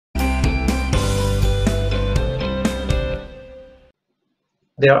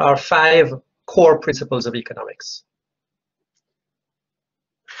there are 5 core principles of economics.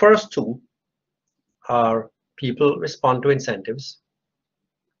 First 2 are people respond to incentives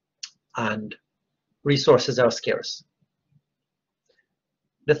and resources are scarce.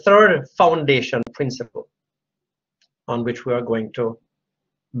 The third foundation principle on which we are going to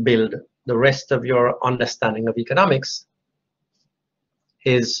build the rest of your understanding of economics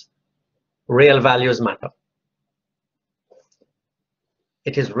is real values matter.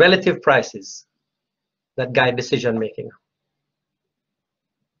 It is relative prices that guide decision making.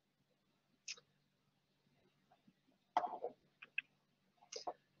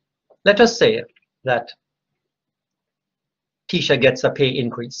 Let us say that Tisha gets a pay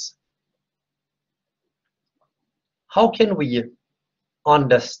increase. How can we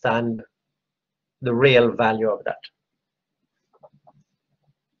understand the real value of that?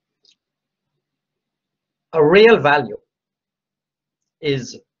 A real value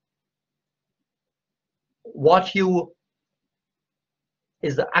is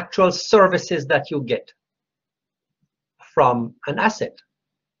the actual services that you get from an asset,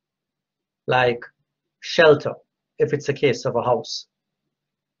 like shelter, if it's a case of a house,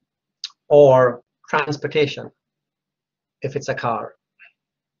 or transportation, if it's a car.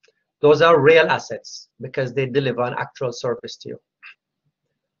 Those are real assets because they deliver an actual service to you.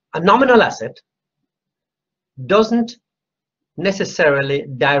 A nominal asset doesn't necessarily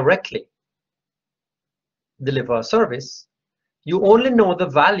directly deliver a service. You only know the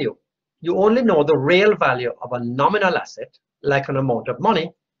value. You only know the real value of a nominal asset, like an amount of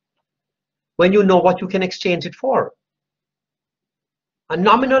money, when you know what you can exchange it for. A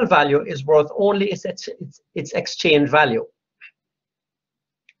nominal value is worth only its exchange value.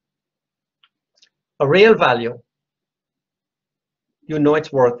 A real value, you know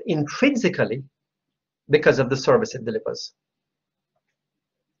it's worth intrinsically because of the service it delivers.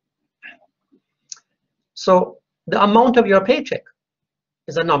 So the amount of your paycheck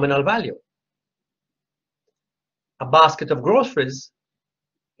is a nominal value. A basket of groceries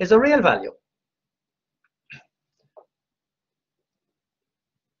is a real value.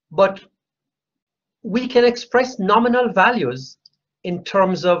 But we can express nominal values in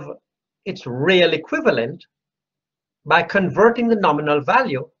terms of its real equivalent by converting the nominal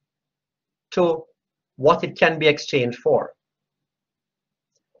value to what it can be exchanged for.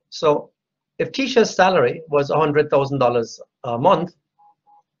 So if Tisha's salary was $100,000 a month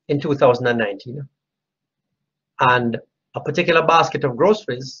in 2019, and a particular basket of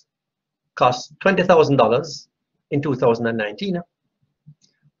groceries cost $20,000 in 2019,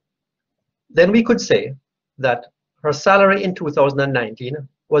 then we could say that her salary in 2019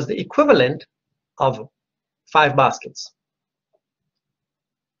 was the equivalent of 5 baskets.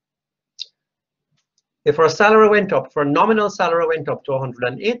 If her salary went up, if her nominal salary went up to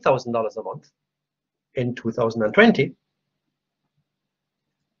 $108,000 a month in 2020,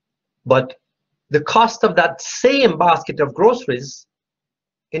 but the cost of that same basket of groceries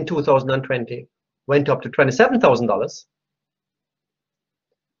in 2020 went up to $27,000,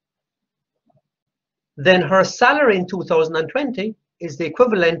 then her salary in 2020 is the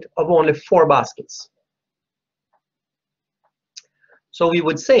equivalent of only 4 baskets. So we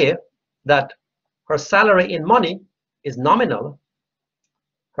would say that her salary in money is nominal.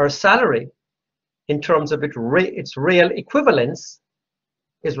 Her salary in terms of its real equivalence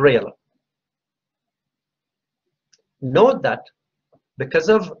is real. Note that because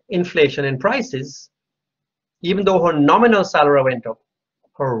of inflation in prices, even though her nominal salary went up,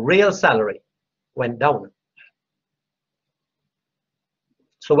 her real salary went down.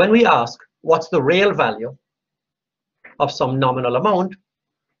 So when we ask what's the real value of some nominal amount,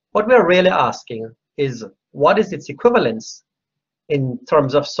 what we're really asking is what is its equivalence in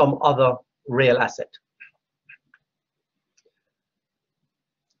terms of some other real asset.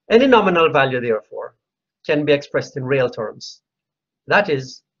 Any nominal value, therefore, can be expressed in real terms. That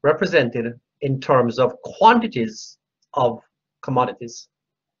is represented in terms of quantities of commodities.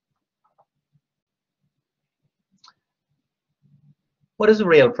 What is the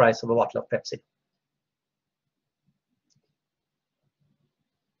real price of a bottle of Pepsi?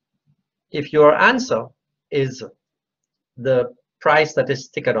 If your answer is the price that is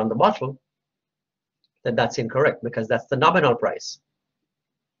stickered on the bottle, then that's incorrect because that's the nominal price.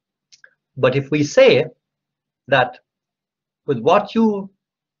 But if we say that with what you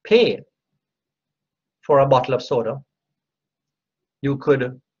pay for a bottle of soda, you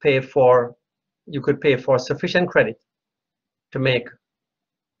could pay for sufficient credit to make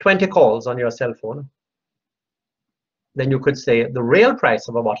 20 calls on your cell phone, then you could say the real price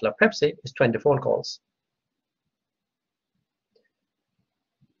of a bottle of Pepsi is 20 phone calls.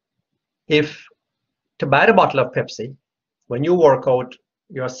 If to buy the bottle of Pepsi, when you work out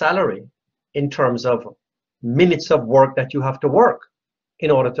your salary in terms of minutes of work that you have to work in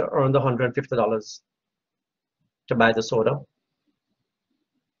order to earn the $150 to buy the soda,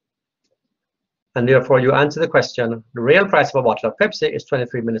 and therefore you answer the question, the real price of a bottle of Pepsi is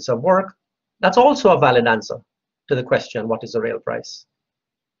 23 minutes of work, that's also a valid answer to the question, what is the real price?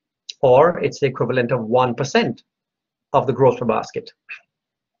 Or it's the equivalent of 1% of the grocery basket.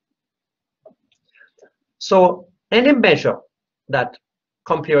 So any measure that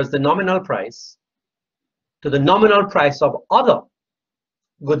compares the nominal price to the nominal price of other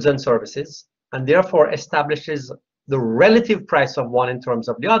goods and services, and therefore establishes the relative price of one in terms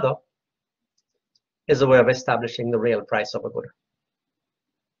of the other, is a way of establishing the real price of a good.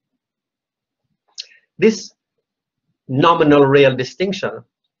 This nominal real distinction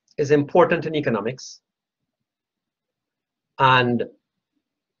is important in economics and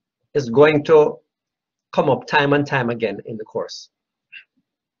is going to come up time and time again in the course.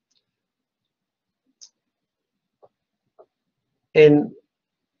 In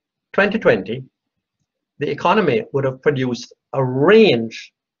 2020, the economy would have produced a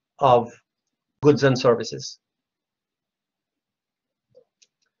range of goods and services.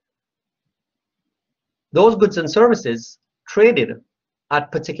 Those goods and services traded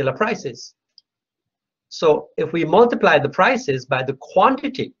at particular prices. So if we multiply the prices by the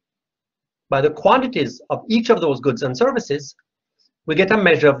quantities of each of those goods and services, we get a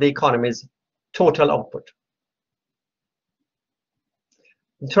measure of the economy's total output.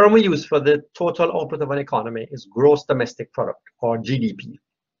 The term we use for the total output of an economy is gross domestic product, or GDP.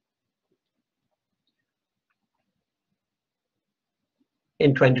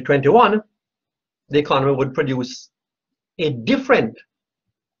 In 2021, the economy would produce a different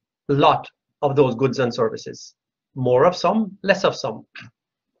lot of those goods and services. More of some, less of some.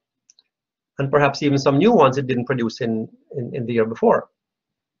 And perhaps even some new ones it didn't produce in the year before.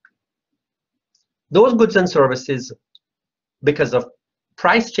 Those goods and services, because of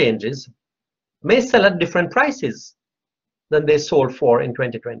price changes, may sell at different prices than they sold for in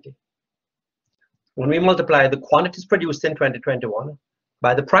 2020. When we multiply the quantities produced in 2021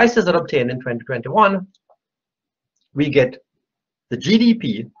 by the prices that are obtained in 2021, we get the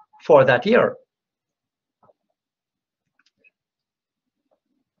GDP for that year.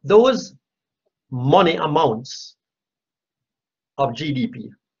 Those money amounts of GDP,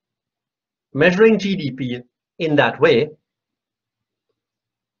 measuring GDP in that way,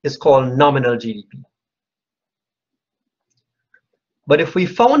 is called nominal GDP. But if we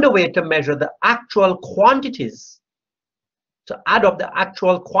found a way to measure the actual quantities, to add up the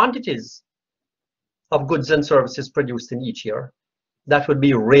actual quantities of goods and services produced in each year, that would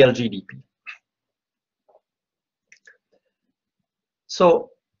be real GDP. So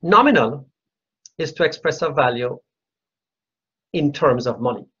nominal is to express a value in terms of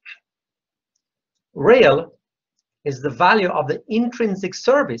money. Real is the value of the intrinsic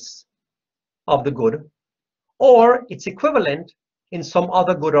service of the good, or its equivalent in some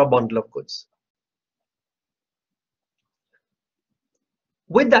other good or bundle of goods.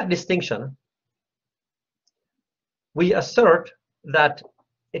 With that distinction, we assert that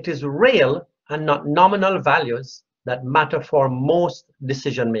it is real and not nominal values that matter for most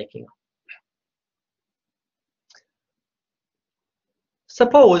decision making.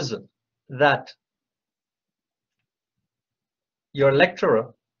 Suppose that your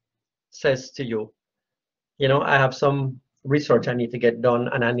lecturer says to you, you know, I have some research I need to get done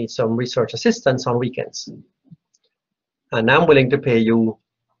and I need some research assistance on weekends. And I'm willing to pay you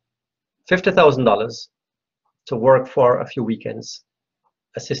 $50,000 to work for a few weekends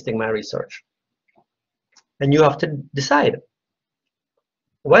assisting my research. And you have to decide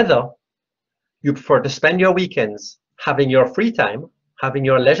whether you prefer to spend your weekends having your free time, having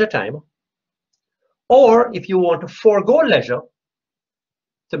your leisure time, or if you want to forego leisure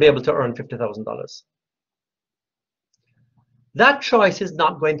to be able to earn $50,000. That choice is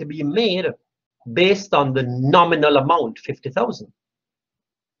not going to be made based on the nominal amount, $50,000.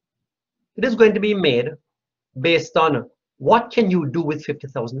 It is going to be made based on what can you do with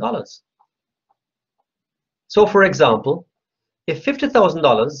 $50,000. So for example, if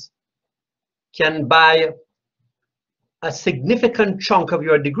 $50,000 can buy a significant chunk of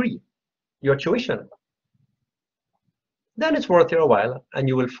your degree, your tuition, then it's worth your while and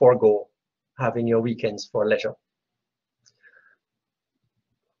you will forego having your weekends for leisure.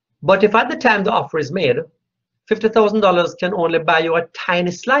 But if at the time the offer is made, $50,000 can only buy you a tiny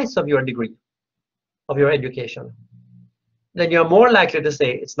slice of your degree, of your education, then you're more likely to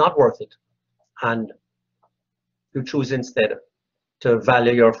say it's not worth it and you choose instead to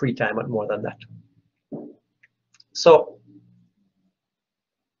value your free time at more than that. So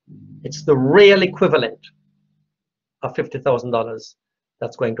it's the real equivalent of $50,000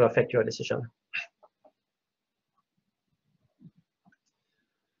 that's going to affect your decision.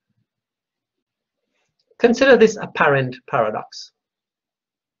 Consider this apparent paradox.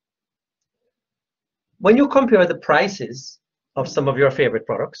 When you compare the prices of some of your favorite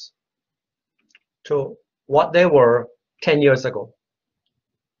products to what they were 10 years ago,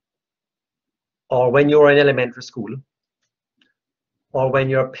 or when you were in elementary school, or when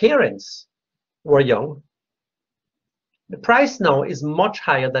your parents were young, the price now is much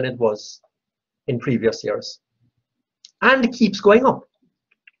higher than it was in previous years, and keeps going up.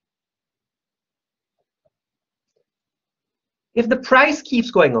 If the price keeps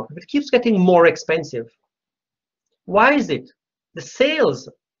going up, if it keeps getting more expensive, why is it the sales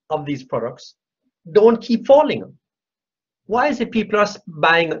of these products don't keep falling? Why is it people are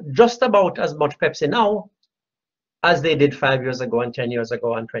buying just about as much Pepsi now as they did 5 years ago and 10 years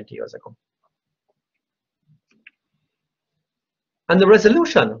ago and 20 years ago? And the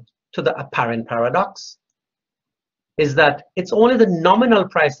resolution to the apparent paradox is that it's only the nominal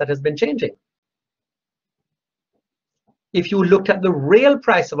price that has been changing. If you looked at the real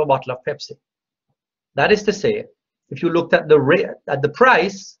price of a bottle of Pepsi, that is to say, if you looked at the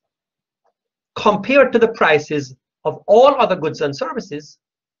price compared to the prices of all other goods and services,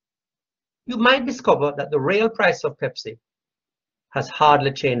 you might discover that the real price of Pepsi has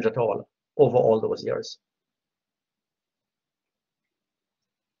hardly changed at all over all those years.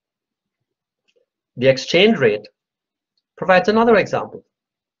 The exchange rate provides another example.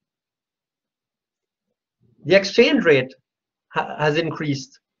 The exchange rate has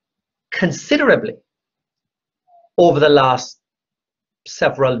increased considerably over the last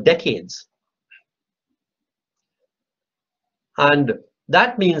several decades. And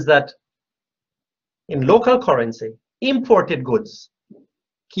that means that in local currency, imported goods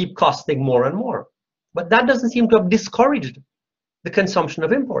keep costing more and more. But that doesn't seem to have discouraged the consumption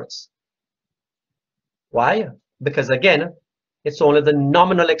of imports. Why? Because again, it's only the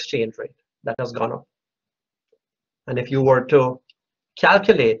nominal exchange rate that has gone up. And if you were to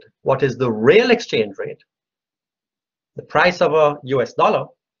calculate what is the real exchange rate, the price of a US dollar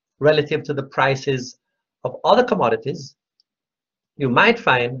relative to the prices of other commodities, you might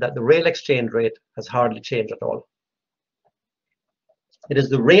find that the real exchange rate has hardly changed at all. It is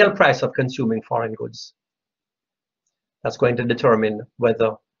the real price of consuming foreign goods that's going to determine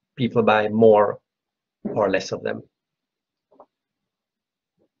whether people buy more or less of them.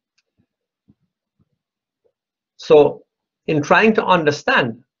 So in trying to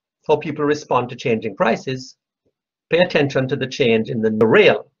understand how people respond to changing prices, pay attention to the change in the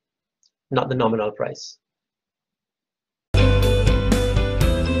real, not the nominal price.